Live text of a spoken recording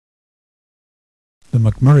The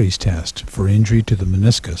McMurrays test for injury to the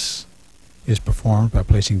meniscus is performed by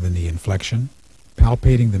placing the knee in flexion,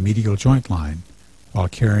 palpating the medial joint line while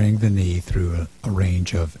carrying the knee through a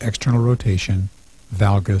range of external rotation,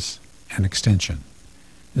 valgus, and extension.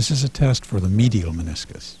 This is a test for the medial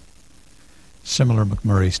meniscus. Similar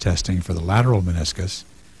McMurrays testing for the lateral meniscus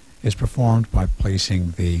is performed by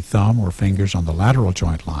placing the thumb or fingers on the lateral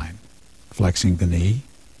joint line, flexing the knee,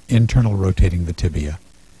 internal rotating the tibia,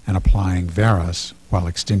 and applying varus while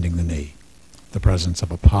extending the knee. The presence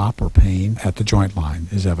of a pop or pain at the joint line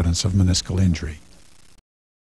is evidence of meniscal injury.